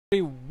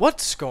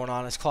What's going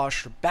on? It's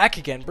Clawshotter back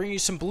again, bringing you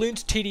some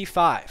Bloons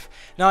TD5.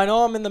 Now I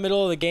know I'm in the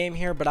middle of the game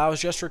here, but I was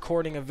just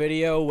recording a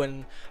video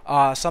when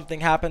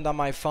something happened on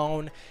my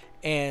phone,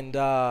 and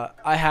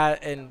I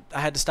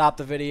had to stop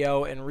the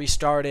video and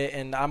restart it.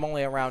 And I'm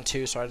only at round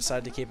 2, so I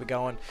decided to keep it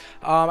going.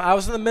 I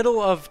was in the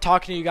middle of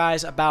talking to you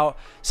guys about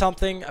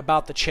something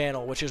about the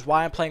channel, which is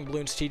why I'm playing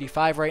Bloons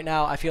TD5 right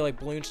now. I feel like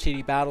Bloons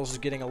TD Battles is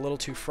getting a little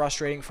too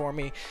frustrating for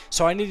me,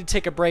 so I need to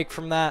take a break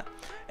from that.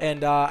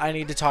 And I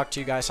need to talk to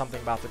you guys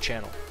something about the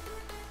channel.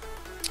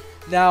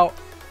 Now,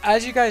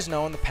 as you guys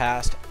know, in the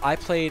past, I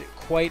played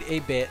quite a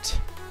bit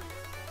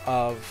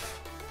of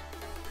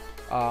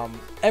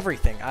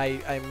everything.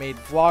 I made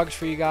vlogs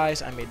for you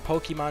guys, I made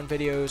Pokemon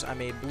videos, I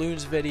made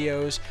Bloons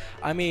videos,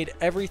 I made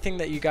everything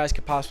that you guys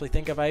could possibly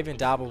think of. I even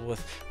dabbled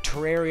with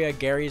Terraria,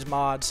 Gary's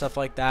Mod, stuff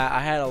like that. I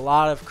had a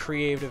lot of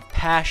creative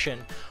passion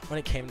when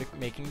it came to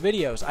making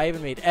videos. I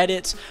even made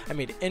edits, I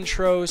made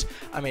intros,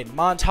 I made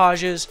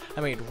montages,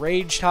 I made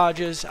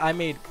rage-tages, I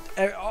made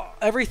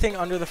everything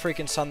under the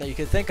freaking sun that you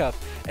could think of,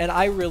 and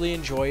I really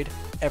enjoyed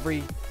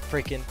every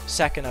freaking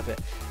second of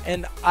it.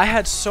 And I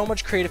had so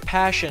much creative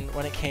passion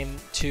when it came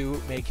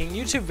to making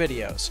YouTube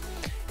videos,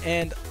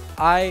 and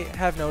I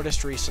have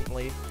noticed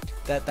recently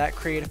that that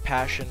creative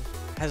passion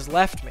has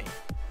left me.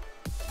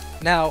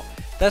 Now,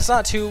 that's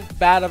not too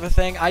bad of a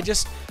thing.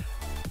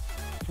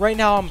 Right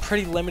now I'm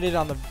pretty limited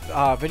on the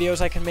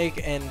videos I can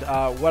make and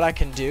what I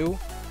can do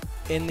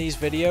in these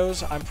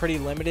videos. I'm pretty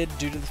limited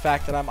due to the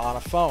fact that I'm on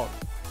a phone.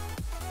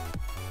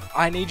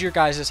 I need your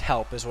guys'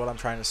 help is what I'm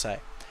trying to say.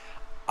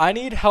 I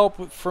need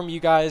help from you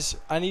guys.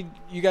 I need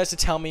you guys to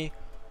tell me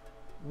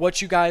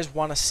what you guys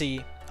want to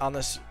see on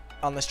this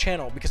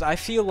channel, because I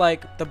feel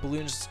like the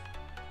Bloons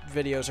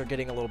videos are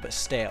getting a little bit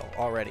stale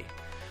already.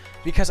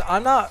 Because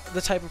I'm not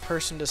the type of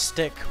person to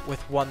stick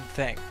with one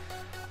thing.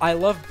 I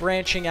love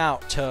branching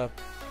out to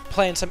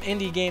playing some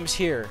indie games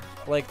here,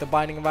 like The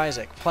Binding of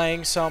Isaac,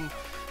 playing some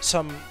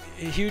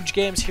huge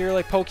games here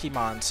like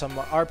Pokemon, some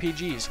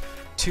RPGs,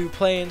 to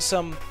playing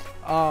some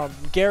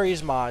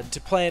Gary's Mod, to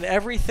playing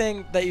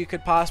everything that you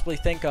could possibly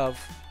think of.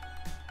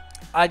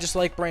 I just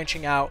like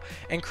branching out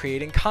and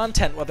creating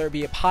content, whether it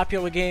be a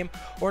popular game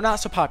or not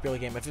so popular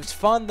game. If it's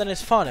fun, then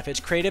it's fun. If it's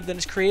creative, then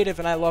it's creative,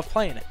 and I love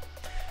playing it.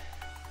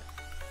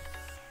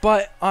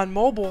 But on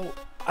mobile,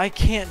 I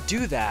can't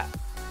do that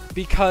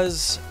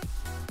because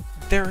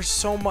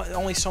there's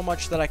only so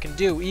much that I can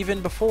do.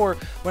 Even before,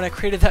 when I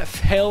created that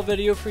fail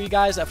video for you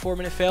guys, that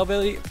 4-minute fail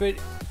video,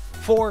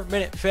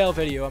 4-minute fail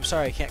video. I'm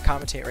sorry, I can't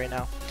commentate right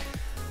now.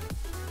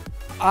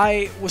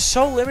 I was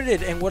so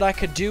limited in what I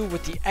could do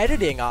with the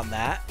editing on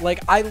that.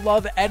 Like, I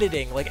love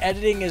editing. Like,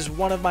 editing is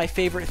one of my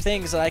favorite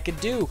things that I could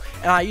do,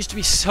 and I used to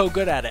be so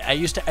good at it. I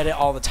used to edit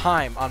all the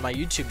time on my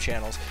YouTube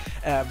channels,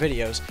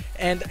 videos,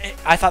 and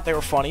I thought they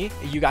were funny.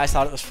 You guys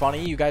thought it was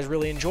funny. You guys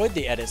really enjoyed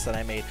the edits that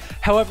I made.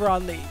 However,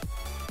 on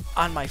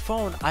my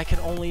phone, I can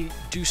only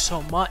do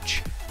so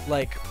much.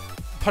 Like,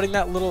 putting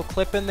that little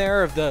clip in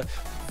there of the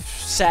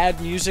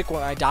sad music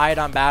when I died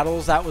on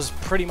battles, that was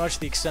pretty much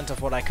the extent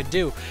of what I could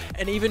do,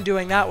 and even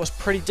doing that was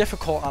pretty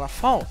difficult on a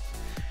phone,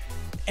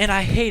 and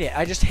I hate it.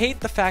 I just hate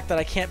the fact that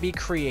I can't be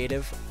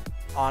creative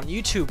on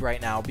YouTube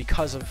right now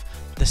because of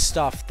the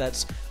stuff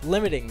that's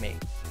limiting me.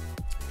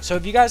 So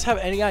if you guys have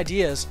any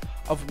ideas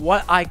of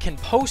what I can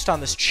post on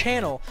this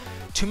channel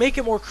to make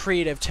it more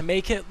creative, to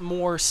make it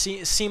more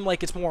seem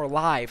like it's more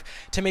alive,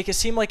 to make it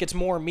seem like it's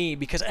more me,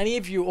 because any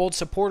of you old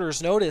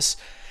supporters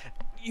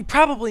you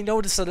probably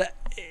notice that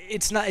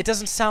it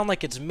doesn't sound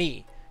like it's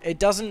me. It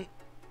doesn't,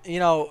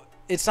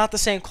 it's not the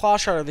same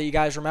Clawshotter that you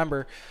guys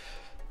remember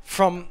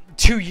from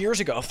 2 years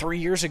ago, 3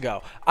 years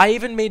ago. I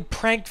even made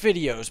prank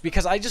videos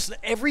because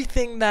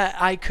everything that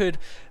I could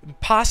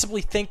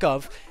possibly think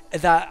of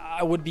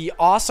that would be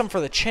awesome for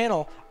the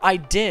channel, I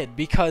did,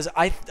 because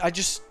I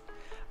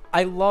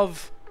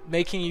love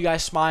making you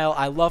guys smile.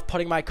 I love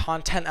putting my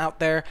content out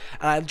there,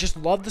 and I just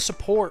love the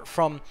support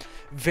from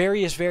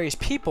various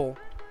people,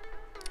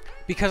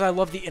 because I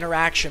love the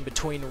interaction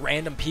between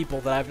random people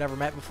that I've never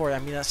met before. I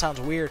mean, that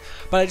sounds weird,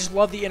 but I just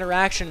love the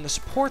interaction and the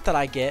support that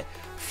I get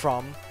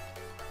from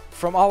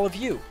all of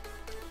you.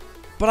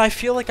 But I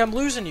feel like I'm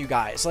losing you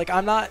guys. Like,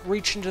 I'm not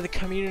reaching to the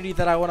community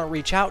that I want to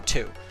reach out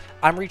to.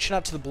 I'm reaching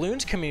out to the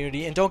Bloons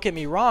community, and don't get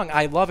me wrong,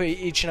 I love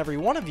each and every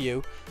one of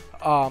you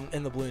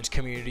in the Bloons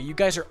community. You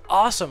guys are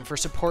awesome for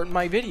supporting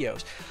my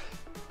videos.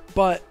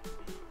 But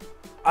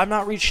I'm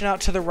not reaching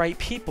out to the right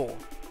people,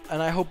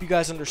 and I hope you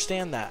guys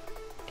understand that.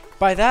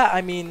 By that,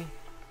 I mean,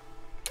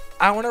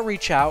 I want to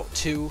reach out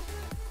to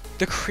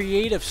the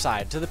creative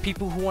side, to the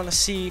people who want to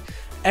see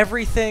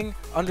everything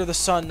under the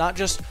sun, not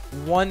just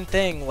one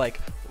thing like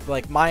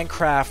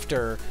Minecraft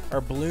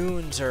or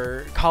Bloons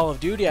or Call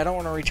of Duty. I don't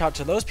want to reach out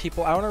to those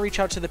people. I want to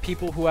reach out to the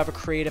people who have a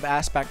creative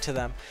aspect to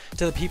them,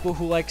 to the people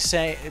who like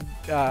say,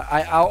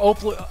 I'll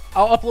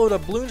upload a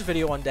Bloons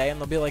video one day and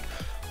they'll be like,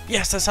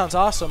 yes, that sounds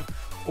awesome,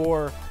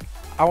 or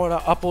I want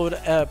to upload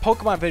a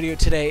Pokemon video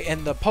today,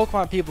 and the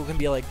Pokemon people can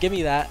be like, give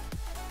me that,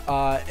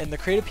 and the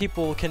creative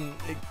people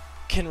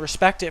can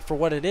respect it for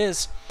what it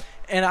is,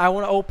 and I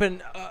want to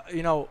open,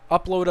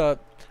 upload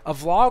a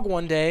vlog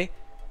one day,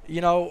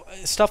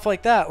 stuff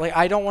like that. Like,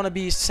 I don't want to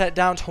be set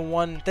down to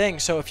one thing.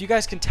 So if you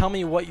guys can tell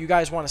me what you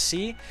guys want to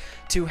see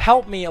to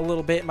help me a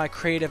little bit in my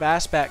creative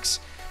aspects,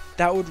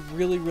 that would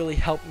really, really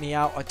help me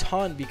out a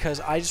ton, because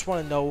I just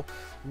want to know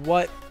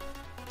what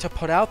to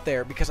put out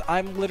there, because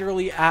I'm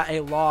literally at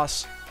a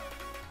loss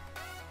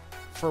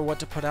for what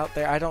to put out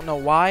there. I don't know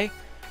why.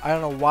 I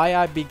don't know why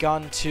I've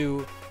begun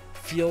to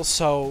feel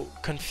so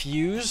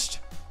confused,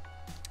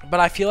 but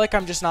I feel like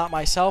I'm just not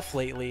myself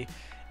lately,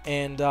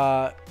 and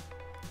I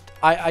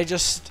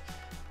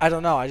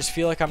don't know. I just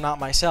feel like I'm not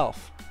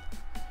myself,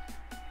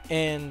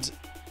 and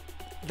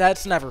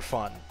that's never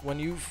fun. When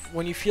you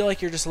feel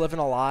like you're just living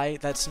a lie,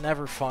 that's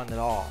never fun at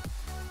all.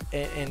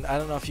 And I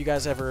don't know if you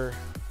guys ever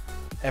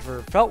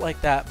felt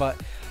like that, but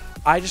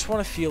I just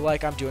want to feel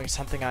like I'm doing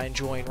something I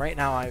enjoy, and right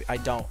now I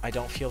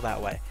don't feel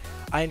that way.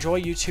 I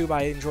enjoy YouTube,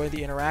 I enjoy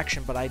the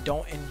interaction, but I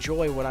don't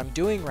enjoy what I'm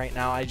doing right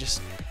now.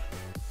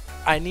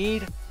 I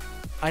need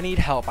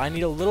help. I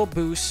need a little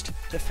boost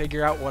to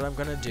figure out what I'm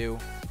gonna do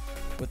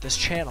with this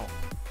channel,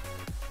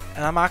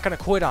 and I'm not gonna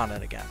quit on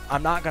it again.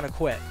 I'm not gonna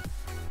quit.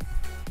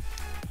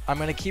 I'm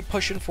gonna keep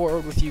pushing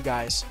forward with you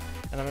guys,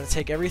 and I'm gonna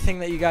take everything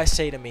that you guys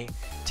say to me,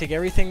 take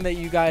everything that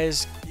you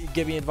guys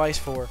give me advice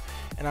for,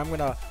 and I'm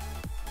gonna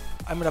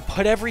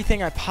put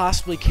everything I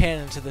possibly can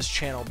into this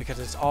channel, because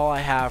it's all I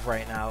have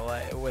right now.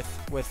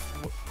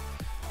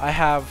 I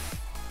have,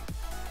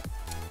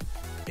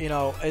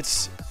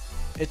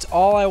 it's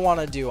all I want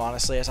to do,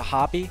 honestly, as a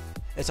hobby.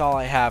 It's all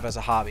I have as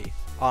a hobby,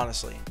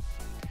 honestly.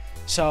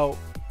 So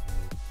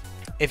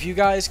if you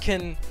guys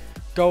can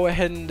go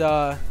ahead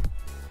and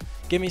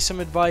give me some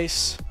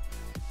advice,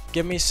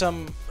 give me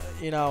some,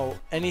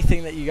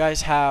 anything that you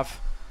guys have,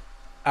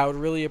 I would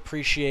really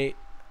appreciate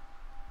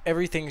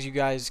everything you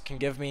guys can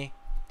give me.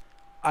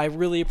 I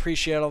really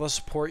appreciate all the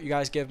support you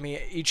guys give me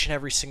each and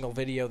every single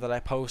video that I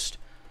post.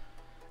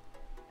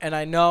 And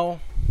I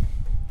know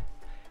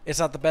it's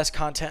not the best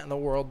content in the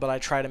world, but I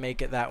try to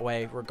make it that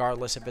way,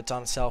 regardless if it's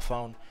on a cell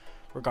phone,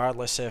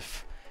 regardless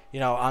if,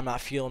 I'm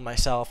not feeling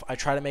myself. I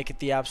try to make it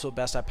the absolute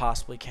best I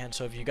possibly can.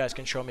 So if you guys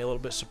can show me a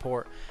little bit of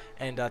support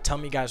and tell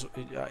me, guys,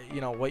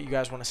 what you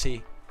guys want to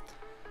see.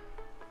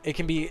 It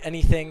can be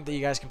anything that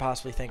you guys can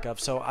possibly think of.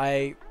 So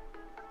I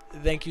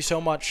thank you so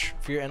much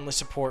for your endless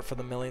support for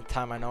the millionth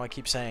time. I know I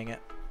keep saying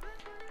it.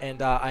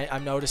 And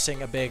I'm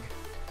noticing a big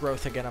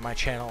growth again on my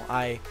channel.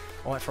 I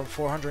went from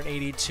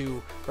 480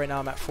 to, right now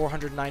I'm at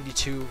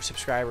 492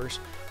 subscribers.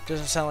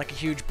 Doesn't sound like a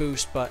huge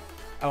boost, but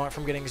I went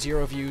from getting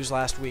 0 views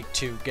last week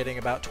to getting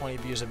about 20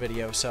 views a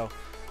video. So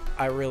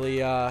I'm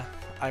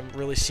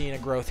really seeing a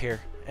growth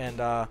here.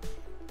 And I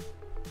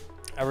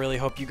really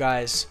hope you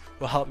guys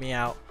will help me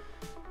out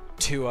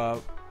to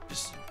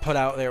just put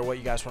out there what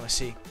you guys want to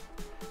see.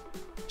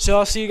 So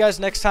I'll see you guys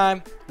next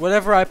time.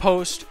 Whatever I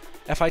post,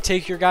 if I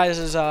take your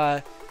guys'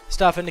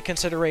 stuff into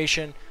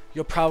consideration,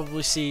 you'll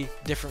probably see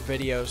different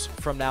videos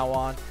from now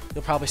on.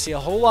 You'll probably see a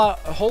whole lot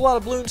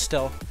of Bloons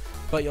still,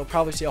 but you'll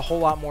probably see a whole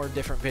lot more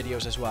different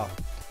videos as well.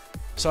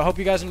 So I hope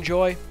you guys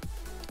enjoy.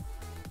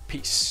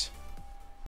 Peace.